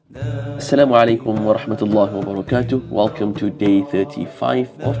Assalamu alaikum wa rahmatullahi wa barakatuh. Welcome to day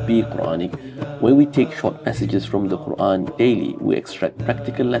 35 of Be Qur'anic, where we take short passages from the Quran daily. We extract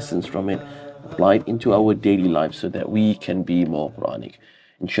practical lessons from it, apply it into our daily lives so that we can be more Quranic.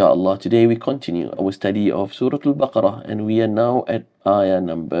 Inshallah, today we continue our study of Surah al-Baqarah, and we are now at ayah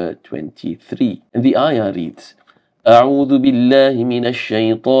number 23. And the ayah reads, أعوذ بالله من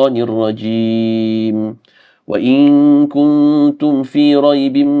الشيطان الرجيم وإن كنتم في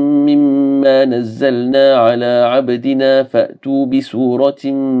ريب مما نزلنا على عبدنا فأتوا بسورة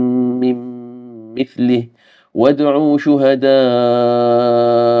من مثله وادعوا شهداءكم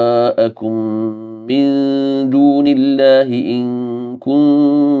من دون الله إن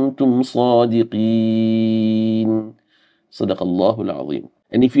كنتم صادقين. صدق الله العظيم.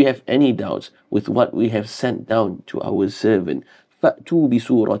 And if you have any doubts with what we have sent down to our servant, فَأْتُوا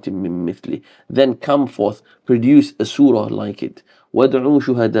بِسُورَةٍ مِّن مِّثْلِهِ, then come forth, produce a surah like it. وَادْعُوا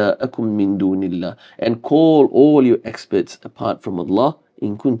شُهَدَاءَكُم مِّن دُونِ اللَّهِ, and call all your experts apart from Allah,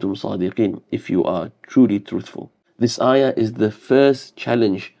 إِن كُنتُمْ صَادِقِينَ, if you are truly truthful. This ayah is the first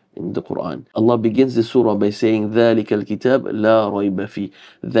challenge in the Quran. Allah begins the surah by saying, ذَلِكَ الْكِتَابِ لَا رَيْبَ فِيهِ,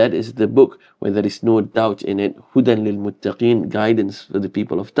 that is the book where there is no doubt in it. هُدًى لِلْمُتَّقِينَ, guidance for the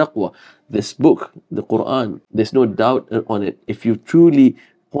people of taqwa. This book, the Quran, there's no doubt on it. If you truly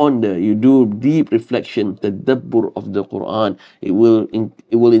ponder, you do deep reflection, the tadabbur of the Quran, it will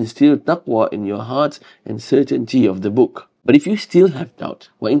instill taqwa in your hearts and certainty of the book. But if you still have doubt,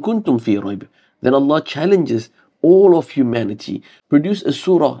 وَإِن كُنتُمْ فِي رَيْبٍ, then Allah challenges all of humanity. Produce a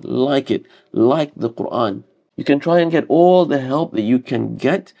surah like it, like the Quran. You can try and get all the help that you can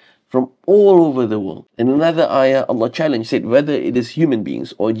get from all over the world. In another ayah, Allah challenged, said, whether it is human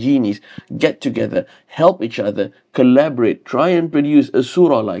beings or genies, get together, help each other, collaborate, try and produce a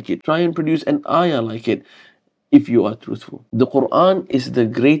surah like it, try and produce an ayah like it, if you are truthful. The Quran is the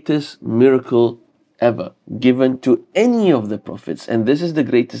greatest miracle ever given to any of the prophets, and this is the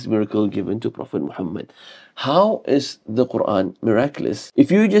greatest miracle given to Prophet Muhammad. How is the Quran miraculous?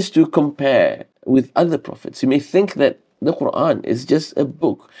 If you just to compare with other prophets, you may think that the Quran is just a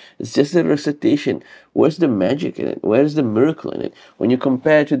book, it's just a recitation. Where's the magic in it? Where's the miracle in it? When you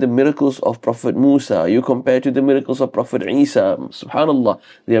compare to the miracles of Prophet Musa, you compare to the miracles of Prophet Isa, subhanallah,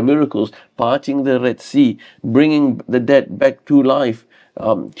 they are miracles, parting the Red Sea, bringing the dead back to life,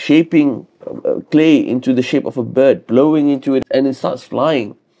 shaping clay into the shape of a bird, blowing into it and it starts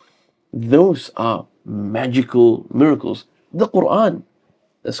flying. Those are magical miracles. The Quran,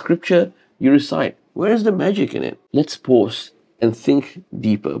 the scripture you recite, where is the magic in it? Let's pause and think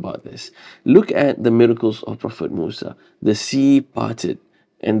deeper about this. Look at the miracles of Prophet Musa. The sea parted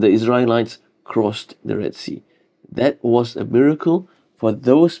and the Israelites crossed the Red Sea. That was a miracle for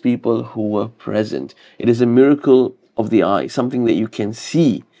those people who were present. It is a miracle of the eye, something that you can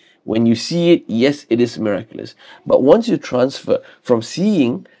see. When you see it, yes, it is miraculous. But once you transfer from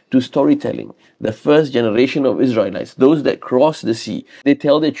seeing to storytelling, the first generation of Israelites, those that crossed the sea, they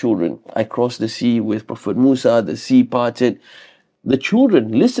tell their children, I crossed the sea with Prophet Musa, the sea parted. The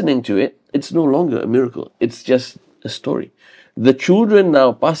children listening to it, it's no longer a miracle. It's just a story. The children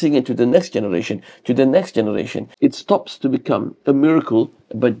now passing it to the next generation, it stops to become a miracle,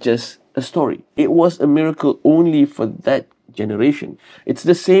 but just a story. It was a miracle only for that generation. It's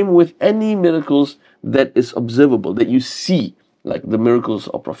the same with any miracles that is observable, that you see, like the miracles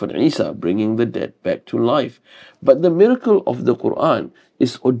of Prophet Isa bringing the dead back to life. But the miracle of the Quran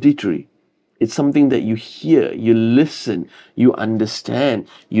is auditory. It's something that you hear, you listen, you understand,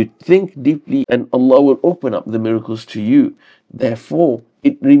 you think deeply, and Allah will open up the miracles to you. Therefore,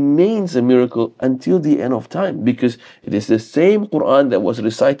 it remains a miracle until the end of time, because it is the same Quran that was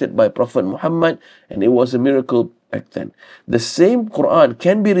recited by Prophet Muhammad, and it was a miracle back then. The same Quran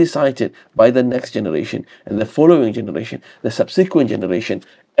can be recited by the next generation and the following generation, the subsequent generation.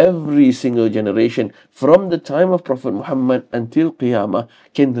 Every single generation from the time of Prophet Muhammad until Qiyamah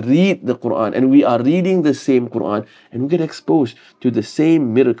can read the Quran, and we are reading the same Quran and we get exposed to the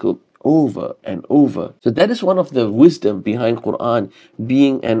same miracle over and over. So that is one of the wisdom behind Quran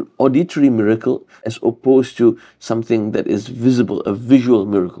being an auditory miracle as opposed to something that is visible, a visual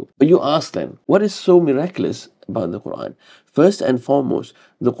miracle. But you ask then, what is so miraculous about the Quran? First and foremost,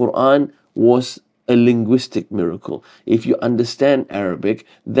 the Quran was a linguistic miracle. If you understand Arabic,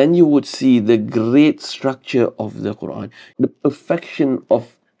 then you would see the great structure of the Quran, the perfection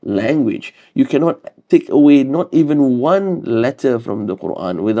of language. You cannot take away not even one letter from the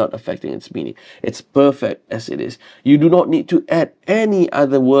Quran without affecting its meaning. It's perfect as it is. You do not need to add any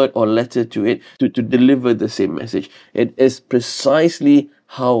other word or letter to it to deliver the same message. It is precisely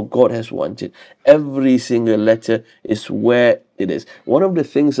how God has wanted. Every single letter is where it is. One of the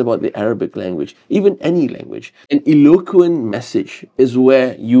things about the Arabic language, even any language, an eloquent message is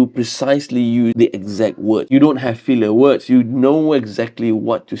where you precisely use the exact word. You don't have filler words. You know exactly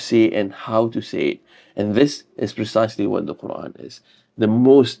what to say and how to say it. And this is precisely what the Quran is.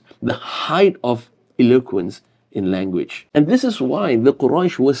 The height of eloquence in language. And this is why the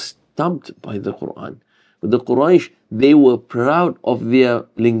Quraysh was stumped by the Quran. The Quraysh, they were proud of their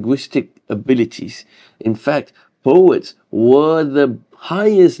linguistic abilities. In fact, poets were the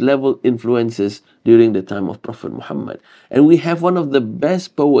highest level influences during the time of Prophet Muhammad. And we have one of the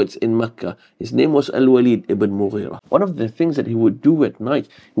best poets in Mecca. His name was Al-Walid ibn Mughira. One of the things that he would do at night,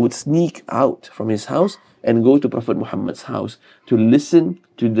 he would sneak out from his house and go to Prophet Muhammad's house to listen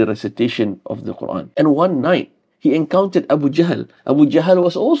to the recitation of the Quran. And one night, he encountered Abu Jahl. Abu Jahl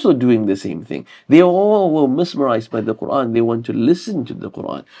was also doing the same thing. They all were mesmerized by the Quran. They want to listen to the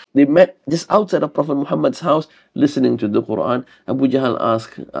Quran. They met just outside of Prophet Muhammad's house listening to the Quran. Abu Jahl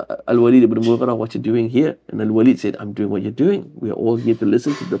asked Al-Walid ibn Mughira, what you doing here? And Al-Walid said, I'm doing what you're doing. We are all here to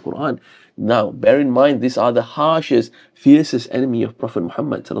listen to the Quran. Now, bear in mind, these are the harshest, fiercest enemy of Prophet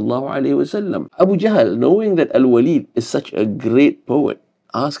Muhammad sallallahu alaihi wasallam. Abu Jahl, knowing that Al-Walid is such a great poet,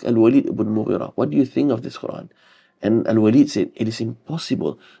 asked Al-Walid ibn Mughira, what do you think of this Quran? And Al-Walid said, it is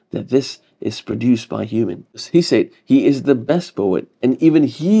impossible that this is produced by humans. He said, he is the best poet, and even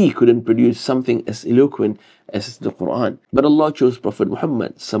he couldn't produce something as eloquent as the Quran. But Allah chose Prophet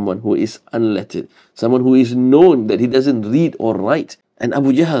Muhammad, someone who is unlettered, someone who is known that he doesn't read or write. And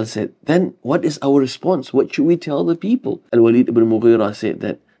Abu Jahl said, then what is our response? What should we tell the people? Al-Walid ibn Mughira said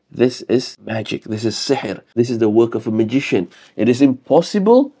that this is magic, this is sihr, this is the work of a magician. It is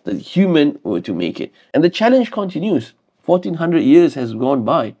impossible that human were to make it. And the challenge continues. 1400 years has gone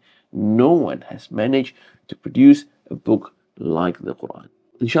by. No one has managed to produce a book like the Quran.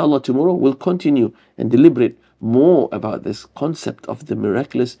 Inshallah, tomorrow we'll continue and deliberate more about this concept of the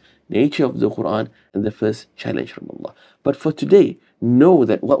miraculous nature of the Quran and the first challenge from Allah. But for today, know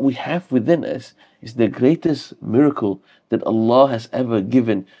that what we have within us is the greatest miracle that Allah has ever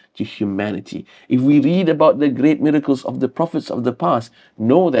given to humanity. If we read about the great miracles of the prophets of the past,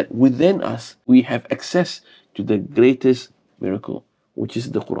 know that within us we have access to the greatest miracle, which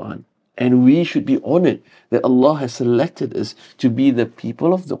is the Quran. And we should be honored that Allah has selected us to be the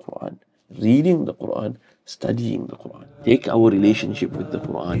people of the Quran, reading the Quran, studying the Quran. Take our relationship with the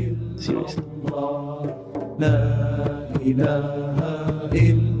Quran seriously. لا إله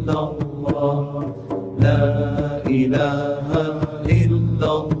إلا الله لا إله إلا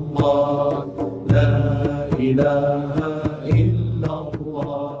الله لا إله